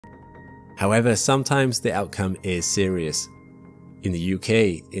However, sometimes the outcome is serious. In the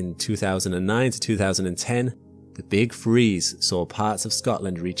UK, in 2009 to 2010, the Big Freeze saw parts of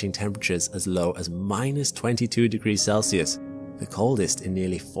Scotland reaching temperatures as low as -22 degrees Celsius, the coldest in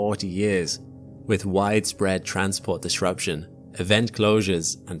nearly 40 years, with widespread transport disruption, event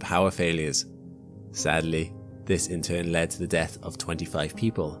closures, and power failures. Sadly, this in turn led to the death of 25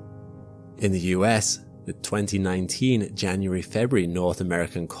 people. In the US, the 2019 January-February North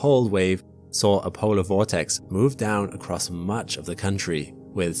American cold wave saw a polar vortex move down across much of the country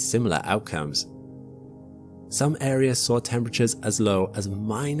with similar outcomes. Some areas saw temperatures as low as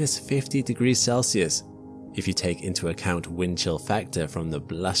 -50 degrees Celsius if you take into account wind chill factor from the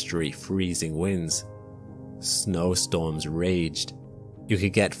blustery freezing winds. Snowstorms raged. You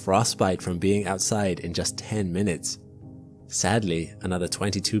could get frostbite from being outside in just 10 minutes. Sadly, another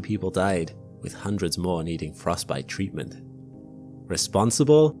 22 people died, with hundreds more needing frostbite treatment.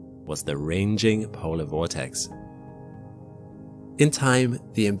 Responsible was the ranging polar vortex. In time,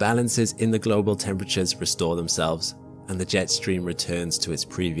 the imbalances in the global temperatures restore themselves, and the jet stream returns to its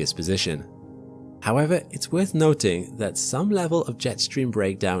previous position. However, it's worth noting that some level of jet stream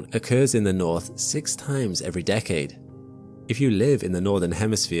breakdown occurs in the north 6 times every decade. If you live in the northern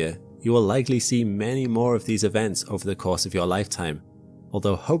hemisphere, you will likely see many more of these events over the course of your lifetime,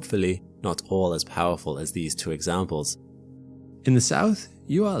 although hopefully not all as powerful as these 2 examples. In the south,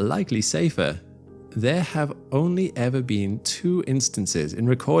 you are likely safer. There have only ever been 2 instances in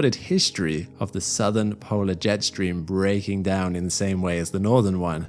recorded history of the southern polar jet stream breaking down in the same way as the northern one.